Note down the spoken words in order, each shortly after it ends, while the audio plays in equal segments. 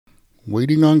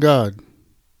Waiting on God.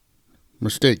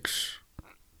 Mistakes.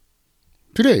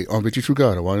 Today on Victory True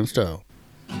God, Hawaiian Style.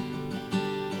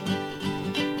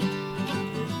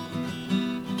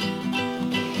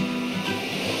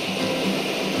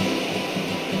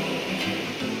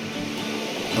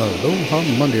 Aloha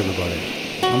Monday, everybody.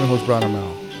 I'm your host, Brian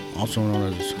Mal, also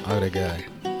known as Ida Guy.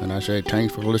 And I say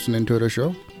thanks for listening to the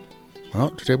show.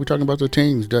 Well, today we're talking about the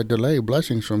things that delay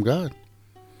blessings from God.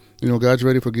 You know, God's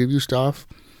ready to forgive you stuff.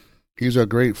 He's a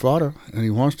great father, and he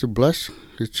wants to bless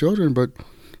his children, but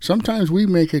sometimes we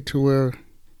make it to where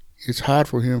it's hard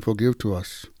for him to forgive to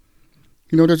us.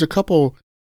 You know, there's a couple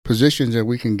positions that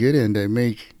we can get in that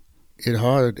make it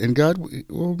hard, and God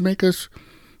will make us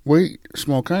wait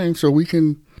small time so we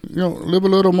can, live a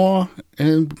little more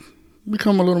and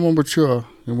become a little more mature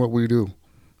in what we do.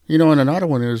 You know, and another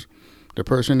one is the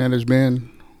person that has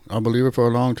been a believer for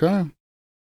a long time.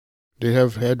 They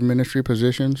have had ministry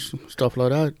positions, stuff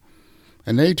like that.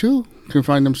 And they, too, can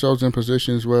find themselves in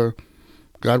positions where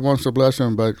God wants to bless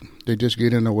them, but they just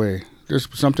get in the way. There's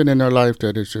something in their life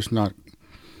that is just not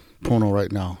pono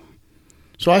right now.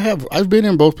 So I've been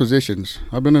in both positions.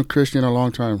 I've been a Christian a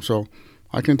long time, so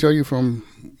I can tell you from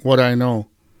what I know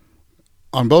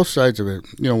on both sides of it.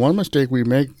 You know, one mistake we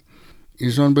make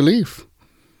is unbelief.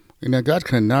 And that God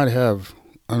cannot have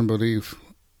unbelief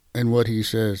in what he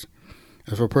says.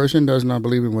 If a person does not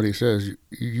believe in what he says,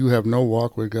 you have no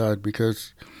walk with God,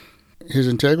 because his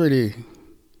integrity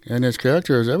and his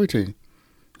character is everything.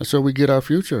 That's how we get our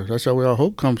future. That's how our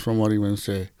hope comes from what he will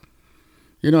say.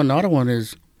 You know, another one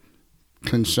is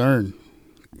concern.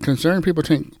 Concern, people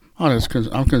think,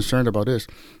 I'm concerned about this.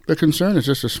 But concern is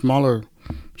just a smaller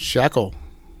shackle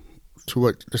to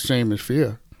what the same as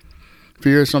fear.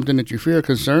 Fear is something that you fear.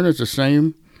 Concern is the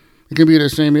same. It can be the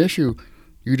same issue.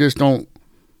 You just don't,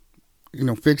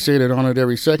 fixated on it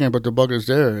every second, but the bug is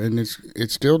there, and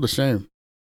it's still the same.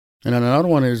 And then another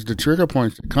one is the trigger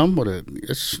points that come with it.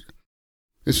 It's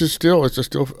still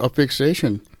a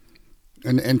fixation,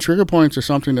 and trigger points are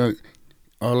something that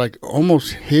are like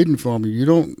almost hidden from you.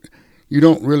 You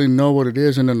don't really know what it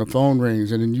is, and then the phone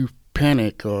rings, and then you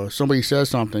panic, or somebody says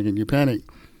something and you panic.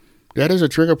 That is a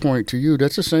trigger point to you.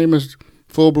 That's the same as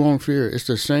full-blown fear. It's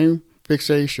the same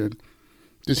fixation,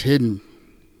 just hidden,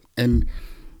 and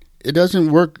it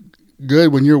doesn't work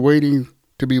good when you're waiting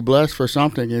to be blessed for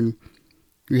something and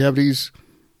you have these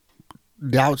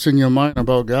doubts in your mind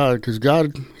about God, because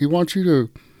God, He wants you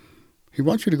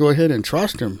to go ahead and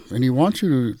trust Him, and He wants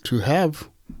you to have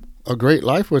a great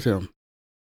life with Him.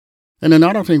 And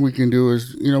another thing we can do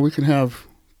is, we can have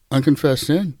unconfessed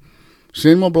sin.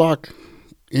 Sin will block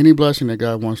any blessing that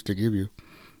God wants to give you.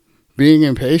 Being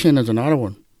impatient is another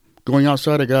one. Going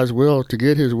outside of God's will to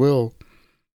get His will,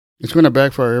 it's going to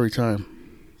backfire every time.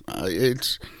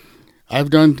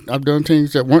 I've done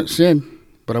things that weren't sin,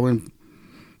 but I went,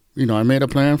 I made a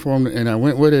plan for them and I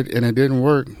went with it, and it didn't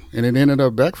work, and it ended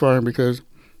up backfiring because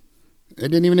it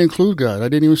didn't even include God. I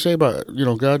didn't even say about,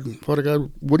 God, Father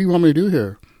God, what do you want me to do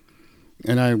here?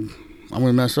 And I'm going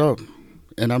to mess up.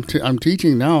 And I'm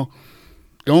teaching now,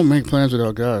 don't make plans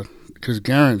without God, because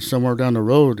guarantee somewhere down the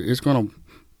road it's going to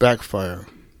backfire.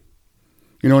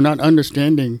 Not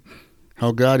understanding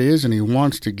how God is, and He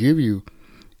wants to give you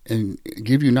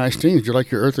nice things, just like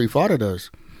your earthly father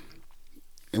does.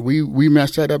 And we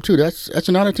mess that up too. That's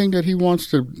another thing that He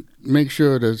wants to make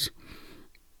sure that's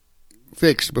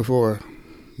fixed before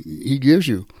He gives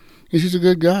you. He's a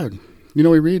good God. We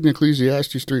read in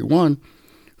Ecclesiastes 3:1,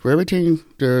 for everything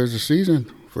there is a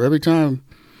season, for every time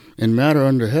and matter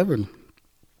under heaven.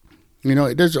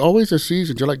 There's always a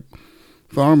season, just like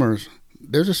farmers.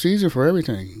 There's a season for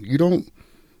everything. You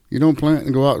don't plant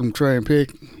and go out and try and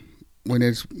pick when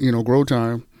it's, grow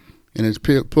time and it's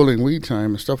pulling weed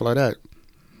time and stuff like that.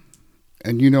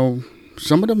 And,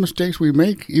 some of the mistakes we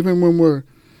make, even when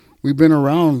we've been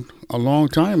around a long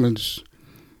time, and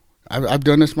I've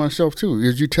done this myself too,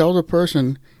 is you tell the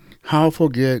person how to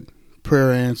get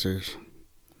prayer answers,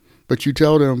 but you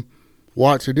tell them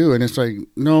what to do. And it's like,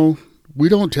 no, we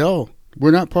don't tell.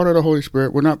 We're not part of the Holy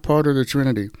Spirit. We're not part of the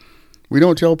Trinity. We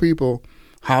don't tell people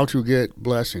how to get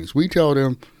blessings. We tell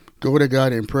them, go to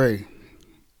God and pray.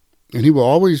 And He will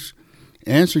always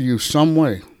answer you some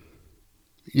way.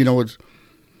 It's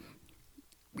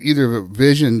either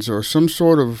visions or some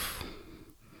sort of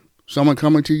someone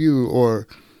coming to you or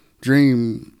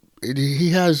dream. He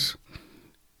has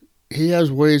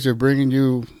ways of bringing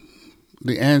you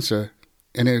the answer,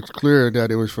 and it's clear that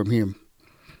it was from Him.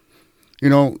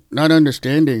 Not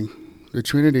understanding the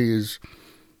Trinity is,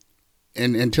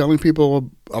 and telling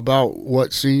people about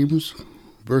what seems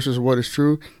versus what is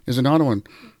true is another one.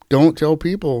 Don't tell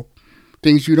people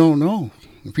things you don't know.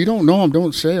 If you don't know them,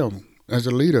 don't say them. As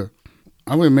a leader,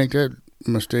 I would make that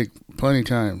mistake plenty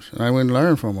times. I wouldn't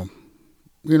learn from them.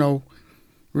 You know,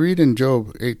 read in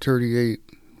Job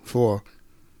 8:38-4.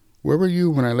 Where were you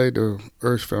when I laid the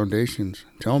earth's foundations?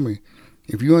 Tell me,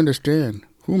 if you understand,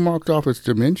 who marked off its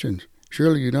dimensions?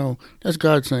 Surely you know. That's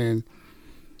God saying,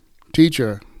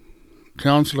 teacher,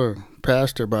 counselor,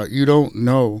 pastor, but you don't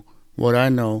know what I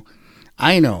know.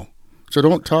 I know. So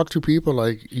don't talk to people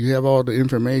like you have all the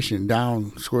information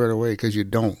down squared away, because you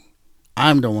don't.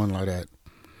 I'm the one like that.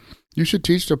 You should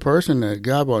teach the person that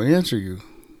God will answer you.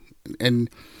 And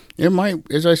it might,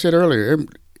 as I said earlier,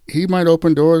 he might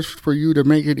open doors for you to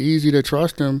make it easy to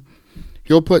trust him.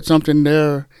 He'll put something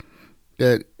there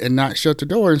that and not shut the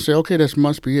door and say, okay, this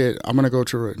must be it. I'm going to go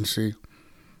through it and see.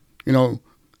 You know,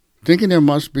 thinking there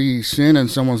must be sin in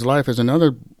someone's life is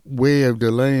another way of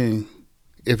delaying.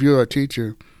 If you're a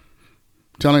teacher,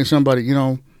 telling somebody, you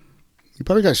know, you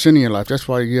probably got sin in your life. That's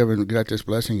why you haven't got this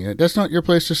blessing yet. That's not your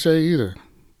place to say either.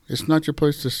 It's not your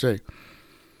place to say.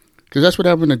 Because that's what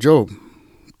happened to Job.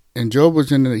 And Job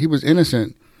he was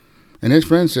innocent. And his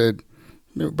friend said,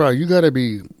 bro, you got to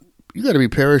be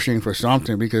perishing for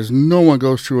something, because no one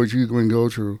goes through what you can go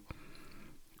through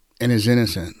and is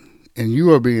innocent. And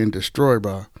you are being destroyed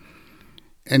by.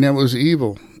 And that was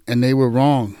evil. And they were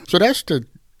wrong. So that's the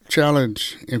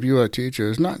challenge if you're a teacher.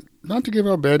 It's not to give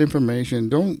out bad information.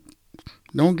 Don't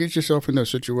get yourself in a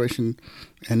situation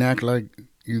and act like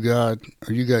you got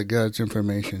God's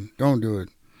information. Don't do it.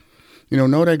 You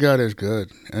know that God is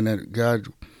good, and that God,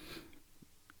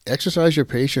 exercise your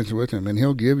patience with him, and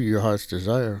he'll give you your heart's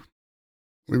desire.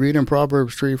 We read in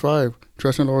Proverbs 3:5,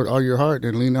 trust in the Lord all your heart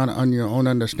and lean not on your own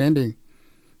understanding.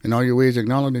 In all your ways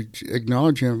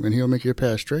acknowledge him, and he'll make your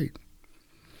path straight.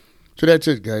 So that's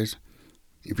it, guys.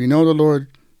 If you know the Lord,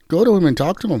 go to him and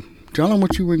talk to him. Tell him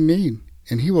what you would need,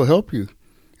 and he will help you.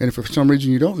 And if for some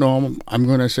reason you don't know him, I'm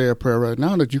going to say a prayer right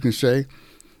now that you can say,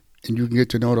 and you can get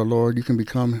to know the Lord. You can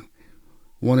become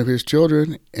one of his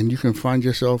children, and you can find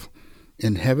yourself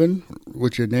in heaven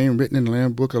with your name written in the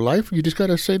Lamb Book of Life. You just got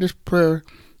to say this prayer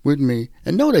with me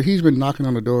and know that he's been knocking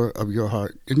on the door of your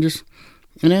heart, and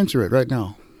answer it right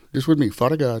now. Just with me.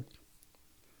 Father God,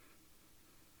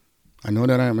 I know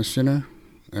that I am a sinner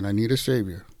and I need a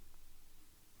Savior.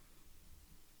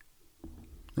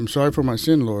 I'm sorry for my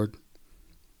sin, Lord,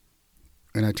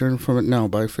 and I turn from it now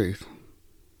by faith.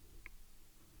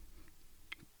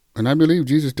 And I believe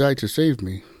Jesus died to save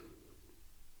me.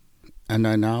 And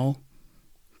I now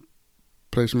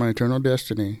place my eternal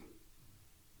destiny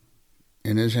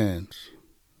in his hands.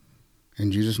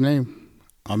 In Jesus' name,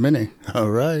 amen.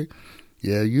 All right.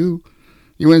 Yeah, you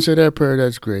went and said that prayer.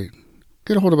 That's great.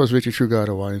 Get a hold of us, Richard True God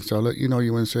Hawaiian Style. Let you know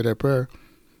you went and said that prayer.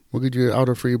 We'll get you out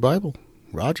of free Bible.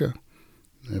 Roger.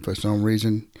 If for some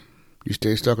reason you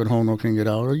stay stuck at home, no can get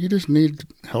out, or you just need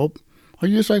help, or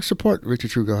you just like support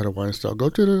Richard True God Hawaiian Style, go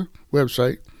to the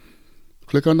website,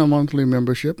 click on the monthly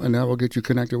membership, and that will get you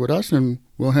connected with us, and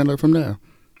we'll handle it from there.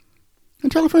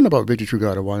 And tell a friend about Richard True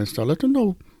God Hawaiian Style. Let them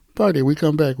know Friday we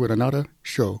come back with another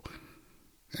show.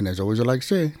 And as always, I like to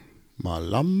say,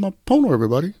 malama pono,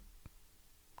 everybody.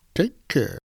 Take care.